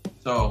years.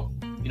 So,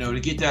 to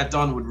get that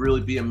done would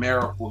really be a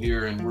miracle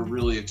here, and we're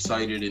really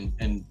excited.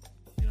 And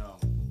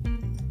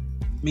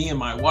me and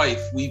my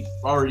wife, we've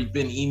already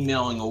been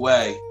emailing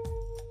away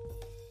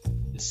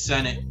the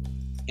Senate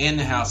and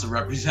the House of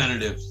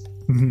Representatives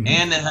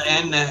and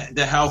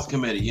the Health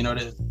Committee.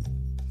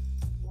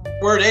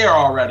 We're there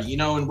already.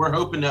 And we're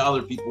hoping that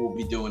other people will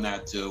be doing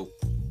that too,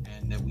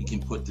 and that we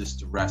can put this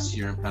to rest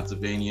here in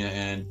Pennsylvania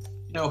and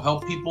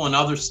help people in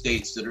other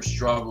states that are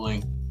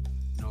struggling.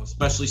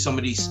 Especially some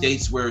of these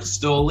states where it's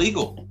still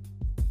illegal.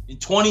 In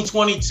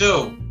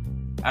 2022,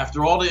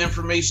 after all the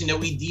information that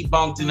we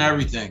debunked and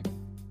everything,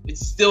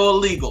 it's still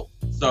illegal.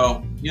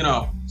 So,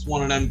 it's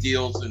one of them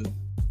deals, and,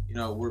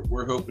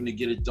 we're hoping to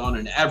get it done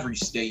in every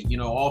state,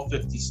 all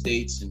 50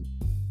 states. And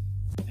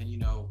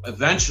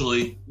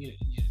eventually,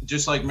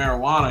 just like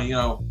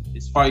marijuana,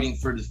 it's fighting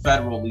for the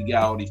federal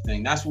legality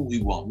thing. That's what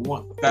we want. We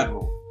want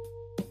federal.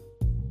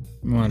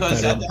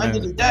 Because at the end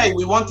of the day,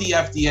 we want the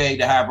FDA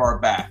to have our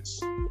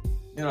backs.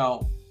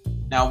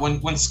 Now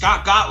when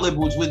Scott Gottlieb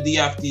was with the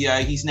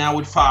FDA, he's now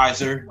with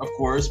Pfizer, of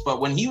course. But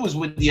when he was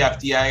with the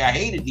FDA, I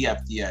hated the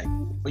FDA.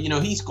 But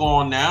he's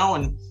gone now,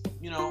 and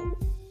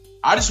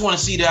I just want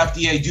to see the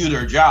FDA do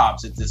their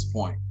jobs at this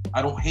point.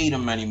 I don't hate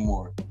them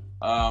anymore.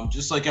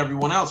 Just like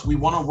everyone else, we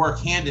want to work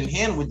hand in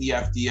hand with the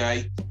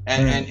FDA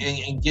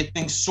and get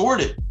things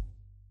sorted,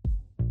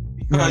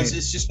 because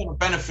it's just going to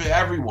benefit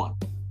everyone.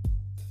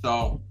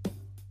 So.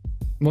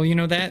 Well,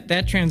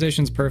 that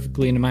transitions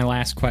perfectly into my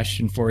last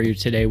question for you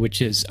today,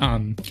 which is,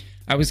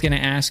 I was going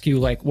to ask you,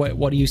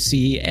 what do you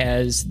see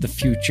as the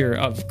future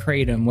of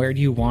Kratom? Where do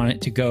you want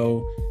it to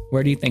go?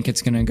 Where do you think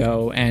it's going to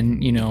go?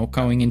 And,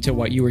 going into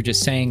what you were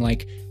just saying,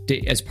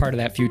 as part of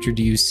that future,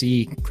 do you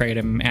see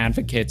Kratom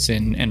advocates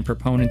and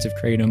proponents of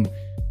Kratom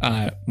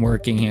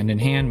working hand in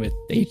hand with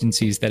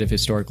agencies that have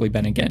historically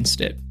been against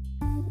it?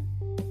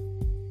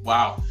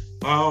 Wow.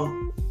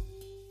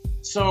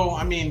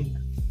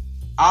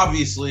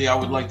 Obviously, I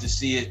would like to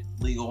see it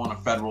legal on a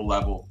federal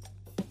level.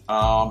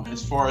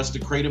 As far as the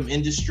Kratom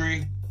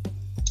industry,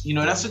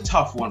 that's a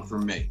tough one for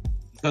me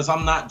because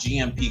I'm not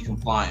GMP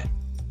compliant.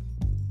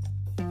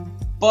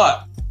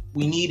 But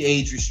we need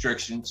age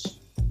restrictions.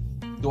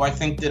 Do I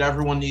think that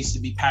everyone needs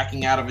to be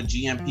packing out of a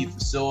GMP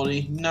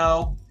facility?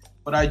 No,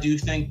 but I do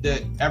think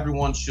that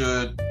everyone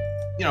should,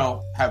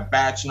 have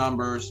batch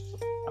numbers.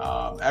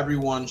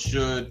 Everyone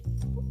should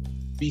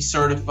be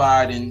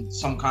certified in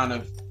some kind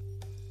of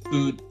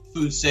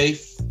food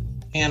safe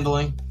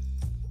handling.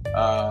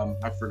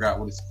 I forgot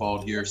what it's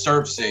called here.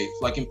 Serve safe.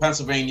 Like in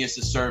Pennsylvania, it's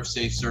the Serve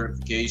Safe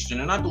certification,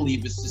 and I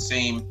believe it's the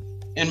same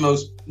in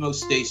most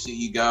states that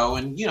you go.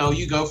 And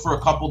you go for a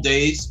couple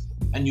days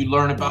and you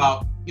learn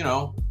about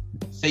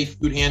safe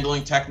food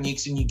handling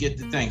techniques, and you get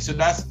the thing. So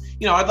that's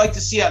I'd like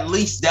to see at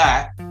least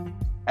that,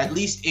 at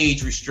least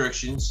age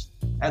restrictions,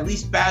 at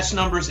least batch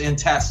numbers and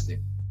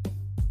testing.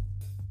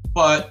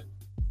 But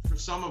for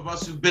some of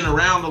us who've been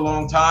around a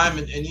long time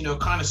and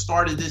kind of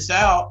started this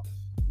out,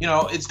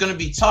 it's going to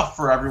be tough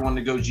for everyone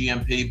to go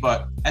GMP.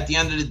 But at the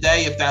end of the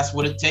day, if that's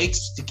what it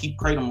takes to keep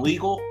Kratom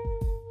legal,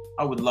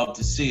 I would love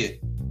to see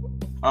it.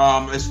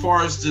 As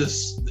far as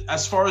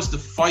the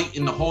fight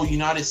in the whole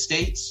United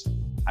States,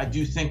 I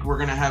do think we're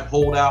going to have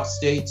holdout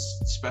states,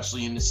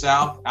 especially in the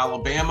South.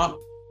 Alabama,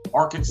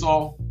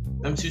 Arkansas,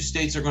 them two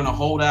states are going to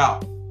hold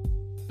out.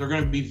 They're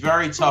going to be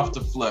very tough to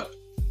flip.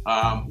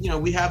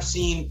 We have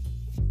seen.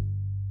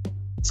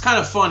 It's kind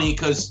of funny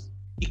because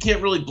you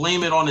can't really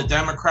blame it on the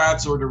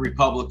Democrats or the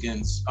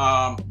Republicans.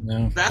 No.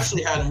 We've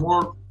actually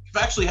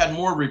had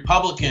more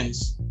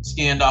Republicans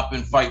stand up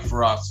and fight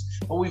for us,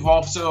 but we've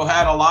also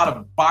had a lot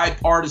of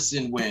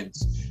bipartisan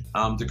wins.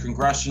 The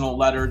congressional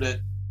letter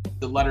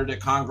that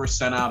Congress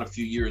sent out a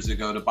few years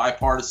ago, the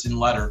bipartisan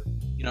letter.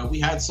 We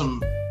had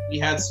some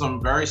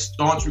very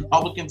staunch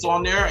Republicans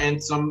on there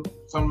and some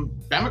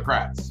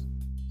Democrats.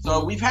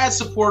 So we've had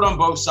support on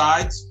both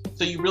sides.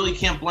 So you really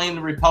can't blame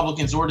the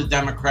Republicans or the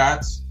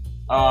Democrats.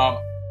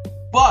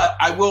 But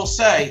I will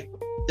say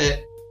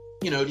that,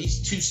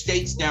 these two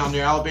states down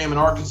there, Alabama and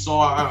Arkansas,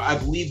 I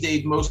believe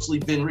they've mostly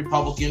been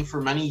Republican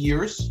for many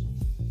years.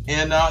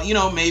 And,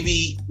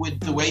 maybe with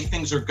the way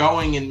things are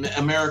going in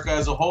America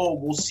as a whole,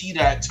 we'll see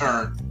that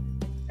turn.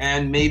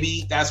 And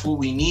maybe that's what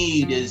we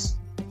need, is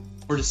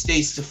for the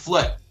states to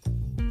flip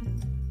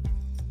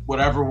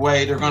whatever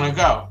way they're going to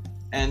go.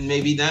 And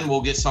maybe then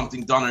we'll get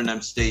something done in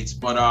them states.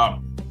 But,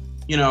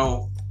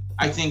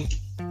 I think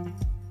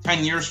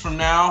 10 years from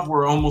now,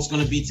 we're almost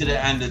going to be to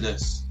the end of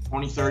this,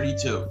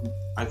 2032.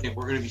 I think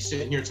we're going to be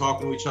sitting here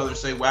talking to each other and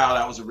say, wow,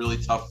 that was a really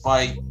tough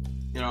fight.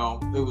 It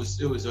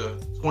was a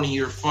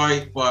 20-year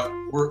fight, but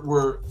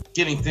we're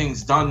getting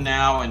things done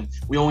now, and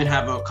we only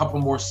have a couple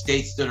more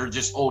states that are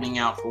just holding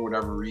out for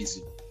whatever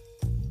reason.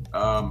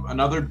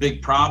 Another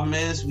big problem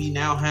is we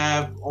now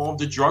have all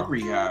the drug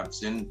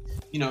rehabs, and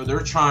they're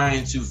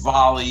trying to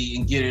volley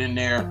and get in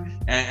there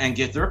and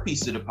get their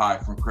piece of the pie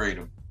from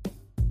Kratom.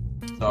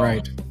 So,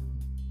 right.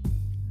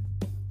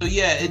 So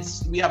yeah,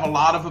 we have a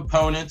lot of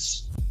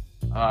opponents.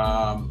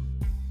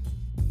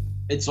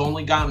 It's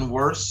only gotten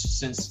worse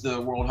since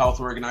the World Health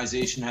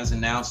Organization has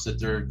announced that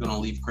they're going to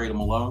leave Kratom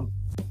alone.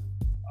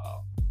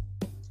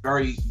 It's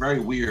very,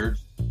 very weird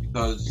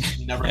because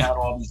you never had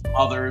all these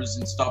mothers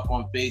and stuff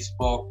on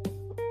Facebook.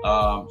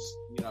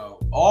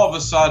 All of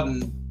a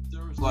sudden,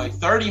 there was like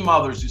 30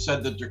 mothers who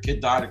said that their kid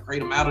died of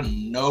Kratom out of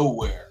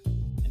nowhere.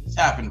 And this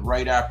happened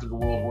right after the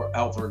World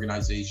Health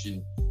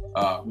Organization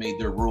made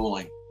their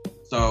ruling.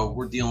 So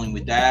we're dealing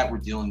with that. We're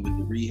dealing with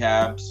the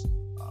rehabs.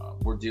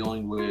 We're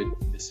dealing with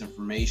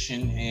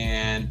misinformation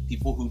and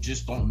people who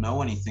just don't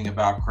know anything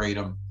about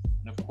Kratom.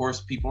 And of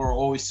course, people are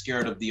always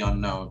scared of the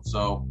unknown.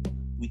 So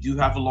we do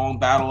have a long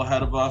battle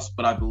ahead of us,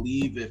 but I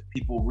believe if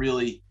people are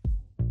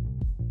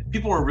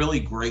really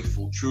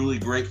grateful, truly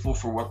grateful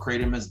for what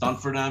Kratom has done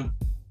for them,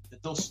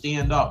 that they'll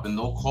stand up and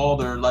they'll call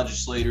their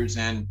legislators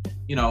and,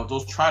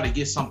 they'll try to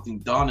get something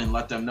done and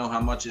let them know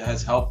how much it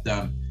has helped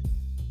them.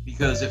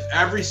 Because if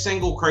every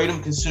single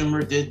Kratom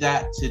consumer did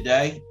that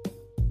today,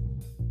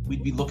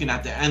 we'd be looking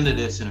at the end of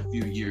this in a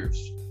few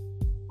years.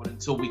 But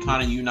until we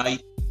kind of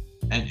unite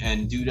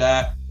and do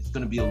that, it's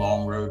going to be a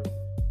long road.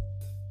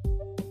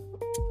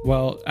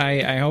 Well,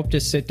 I hope to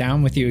sit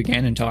down with you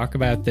again and talk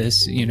about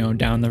this,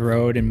 down the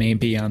road, and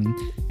maybe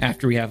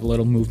after we have a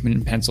little movement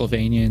in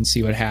Pennsylvania and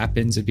see what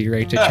happens. It'd be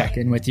great to check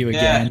in with you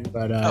again.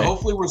 But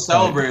hopefully we're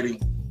celebrating.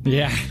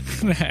 Yeah,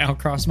 I'll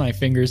cross my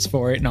fingers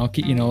for it, and I'll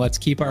keep, let's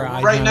keep our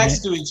eyes right on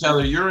next it. to each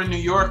other. You're in New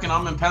York and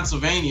I'm in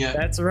Pennsylvania.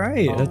 That's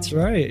right. That's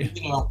right.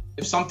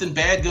 If something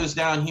bad goes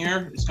down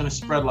here, it's going to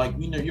spread like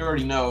you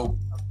already know.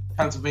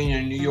 Pennsylvania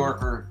and New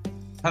York,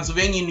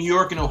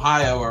 and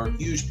Ohio are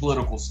huge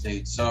political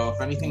states. So if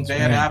anything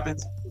bad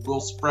happens, it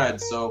will spread.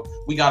 So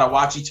we got to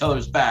watch each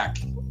other's back.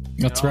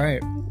 That's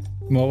right.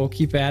 Well, we'll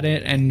keep at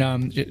it. And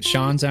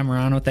Sean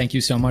Zamorano, thank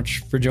you so much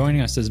for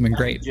joining us. This has been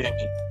great. Yeah.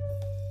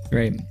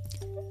 Great.